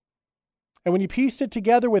survive. And when you pieced it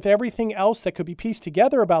together with everything else that could be pieced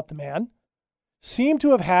together about the man, seemed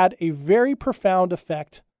to have had a very profound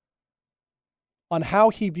effect on how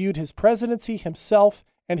he viewed his presidency, himself,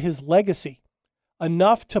 and his legacy,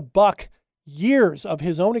 enough to buck years of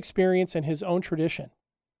his own experience and his own tradition.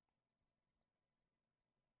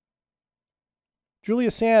 Julia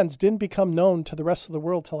Sands didn't become known to the rest of the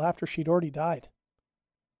world till after she'd already died,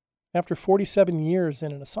 after 47 years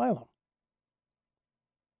in an asylum.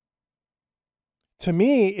 To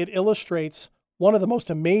me, it illustrates one of the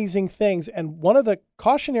most amazing things and one of the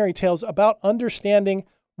cautionary tales about understanding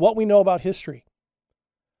what we know about history.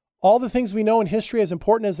 All the things we know in history, as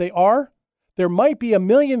important as they are, there might be a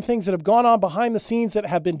million things that have gone on behind the scenes that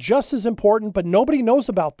have been just as important, but nobody knows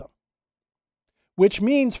about them. Which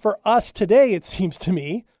means for us today, it seems to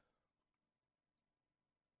me,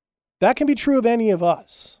 that can be true of any of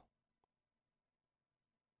us.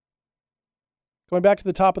 Going back to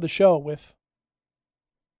the top of the show with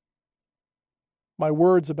my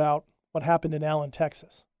words about what happened in Allen,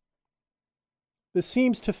 Texas. This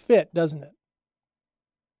seems to fit, doesn't it?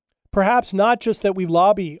 Perhaps not just that we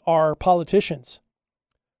lobby our politicians,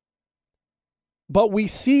 but we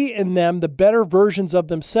see in them the better versions of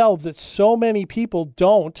themselves that so many people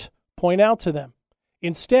don't point out to them.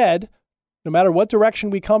 Instead, no matter what direction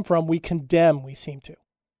we come from, we condemn, we seem to.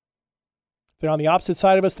 If they're on the opposite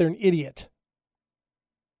side of us, they're an idiot.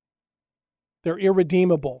 They're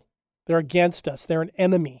irredeemable. They're against us. They're an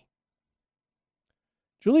enemy.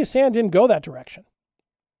 Julia Sands didn't go that direction.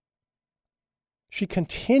 She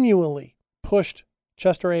continually pushed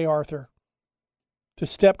Chester A. Arthur to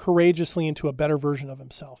step courageously into a better version of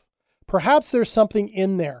himself. Perhaps there's something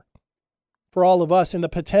in there for all of us in the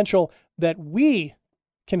potential that we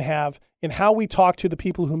can have in how we talk to the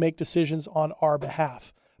people who make decisions on our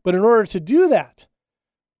behalf. But in order to do that,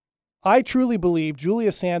 I truly believe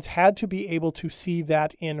Julia Sands had to be able to see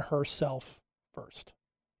that in herself first.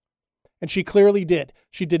 And she clearly did.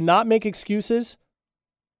 She did not make excuses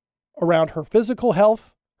around her physical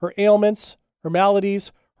health, her ailments, her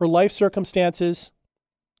maladies, her life circumstances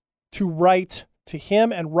to write to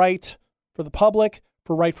him and write for the public,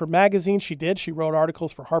 for write for magazines. She did. She wrote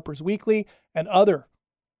articles for Harper's Weekly and other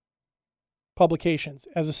publications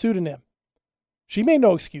as a pseudonym. She made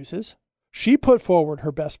no excuses. She put forward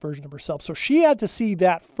her best version of herself. So she had to see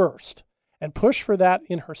that first and push for that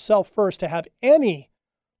in herself first to have any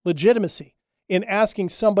legitimacy in asking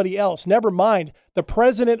somebody else, never mind the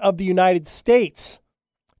President of the United States,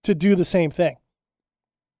 to do the same thing.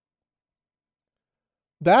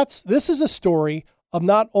 This is a story of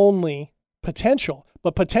not only potential,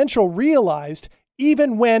 but potential realized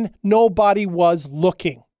even when nobody was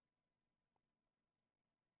looking.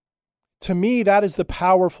 To me, that is the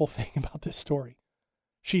powerful thing about this story.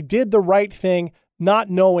 She did the right thing, not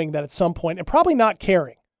knowing that at some point, and probably not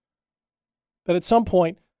caring, that at some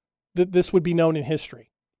point that this would be known in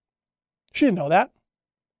history. She didn't know that.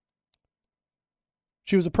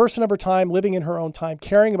 She was a person of her time, living in her own time,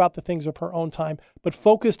 caring about the things of her own time, but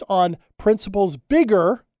focused on principles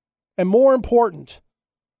bigger and more important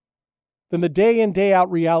than the day in, day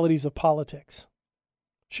out realities of politics.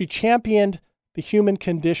 She championed the human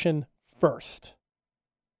condition first.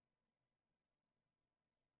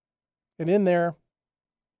 And in there,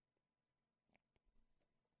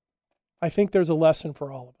 I think there's a lesson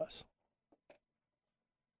for all of us.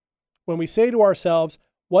 When we say to ourselves,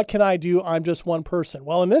 what can I do? I'm just one person.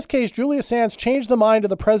 Well, in this case, Julia Sands changed the mind of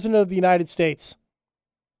the President of the United States.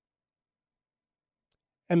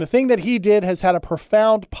 And the thing that he did has had a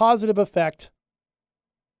profound positive effect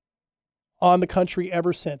on the country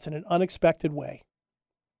ever since in an unexpected way.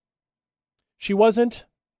 She wasn't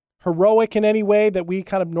heroic in any way that we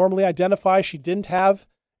kind of normally identify. She didn't have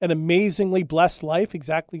an amazingly blessed life,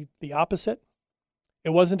 exactly the opposite. It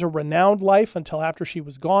wasn't a renowned life until after she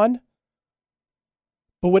was gone.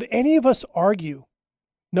 But would any of us argue,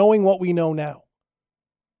 knowing what we know now,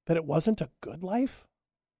 that it wasn't a good life?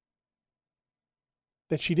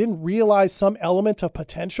 That she didn't realize some element of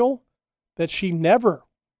potential that she never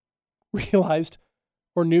realized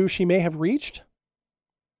or knew she may have reached?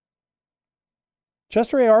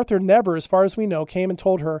 Chester A. Arthur never, as far as we know, came and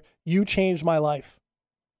told her, "You changed my life."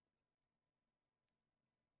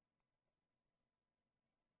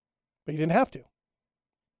 But he didn't have to.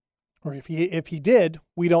 Or if he did,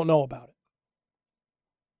 we don't know about it.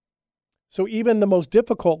 So even the most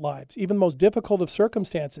difficult lives, even the most difficult of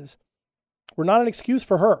circumstances, were not an excuse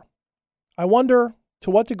for her. I wonder to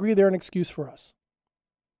what degree they're an excuse for us.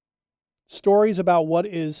 Stories about what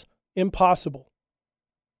is impossible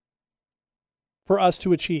for us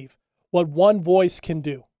to achieve, what one voice can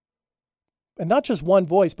do. And not just one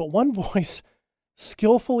voice, but one voice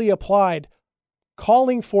skillfully applied,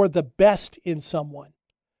 calling for the best in someone,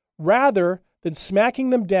 rather than smacking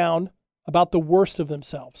them down about the worst of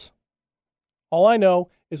themselves. All I know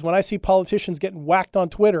is when I see politicians getting whacked on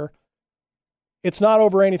Twitter, it's not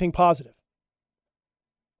over anything positive.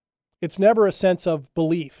 It's never a sense of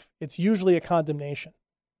belief. It's usually a condemnation.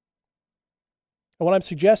 And what I'm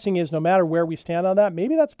suggesting is no matter where we stand on that,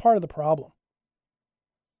 maybe that's part of the problem.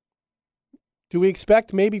 Do we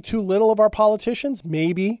expect maybe too little of our politicians?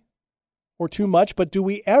 Maybe. Or too much. But do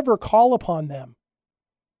we ever call upon them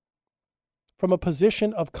from a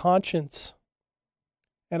position of conscience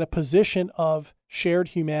and a position of shared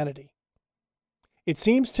humanity? It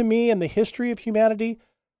seems to me in the history of humanity,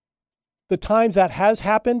 the times that has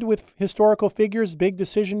happened with historical figures, big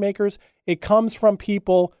decision makers, it comes from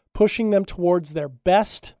people pushing them towards their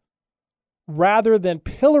best rather than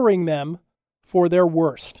pillaring them for their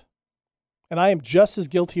worst. And I am just as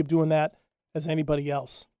guilty of doing that as anybody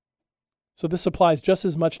else. So this applies just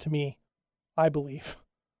as much to me, I believe,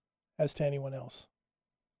 as to anyone else.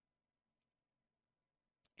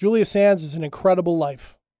 Julia Sands is an incredible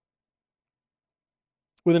life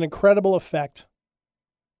with an incredible effect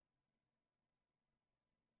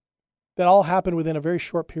that all happened within a very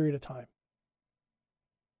short period of time.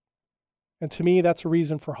 And to me, that's a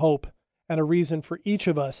reason for hope and a reason for each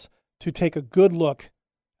of us to take a good look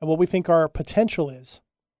at what we think our potential is,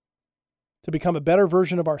 to become a better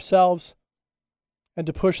version of ourselves, and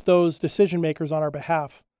to push those decision makers on our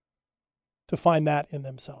behalf to find that in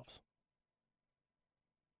themselves.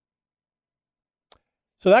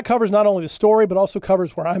 So that covers not only the story, but also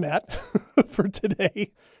covers where I'm at for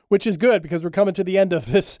today, which is good because we're coming to the end of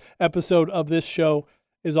this episode of this show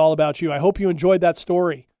is all about you. I hope you enjoyed that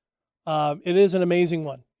story. It is an amazing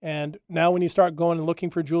one. And now when you start going and looking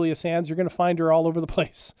for Julia Sands, you're going to find her all over the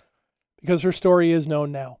place because her story is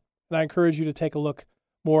known now. And I encourage you to take a look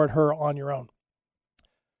more at her on your own.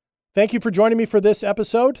 Thank you for joining me for this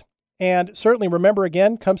episode. And certainly remember,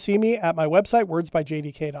 again, come see me at my website,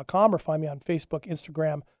 wordsbyjdk.com, or find me on Facebook,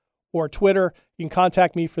 Instagram, or Twitter. You can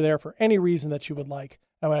contact me there for any reason that you would like.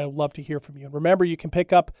 And I'd love to hear from you. And remember, you can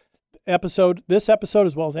pick up this episode,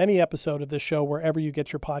 as well as any episode of this show, wherever you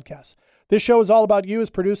get your podcasts. This show is all about you is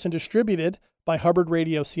produced and distributed by Hubbard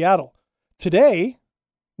Radio Seattle. Today,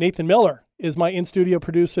 Nathan Miller is my in-studio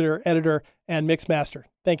producer, editor, and mix master.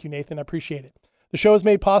 Thank you, Nathan. I appreciate it. The show is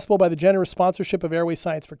made possible by the generous sponsorship of Airway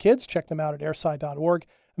Science for Kids. Check them out at airsci.org.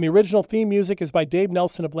 And the original theme music is by Dave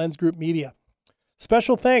Nelson of Lens Group Media.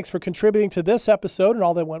 Special thanks for contributing to this episode, and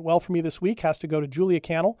all that went well for me this week has to go to Julia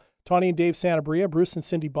Cannell, Tawny and Dave Santabria, Bruce and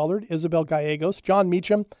Cindy Bullard, Isabel Gallegos, John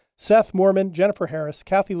Meacham, Seth Moorman, Jennifer Harris,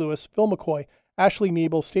 Kathy Lewis, Phil McCoy, Ashley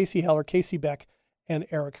Niebel, Stacy Heller, Casey Beck, and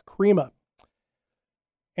Eric Krema.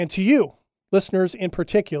 And to you, listeners in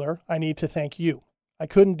particular, I need to thank you. I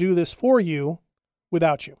couldn't do this for you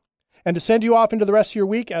without you. And to send you off into the rest of your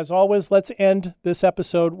week, as always, let's end this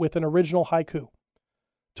episode with an original haiku.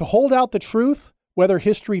 To hold out the truth, whether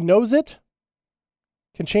history knows it,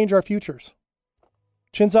 can change our futures.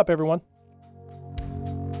 Chins up, everyone.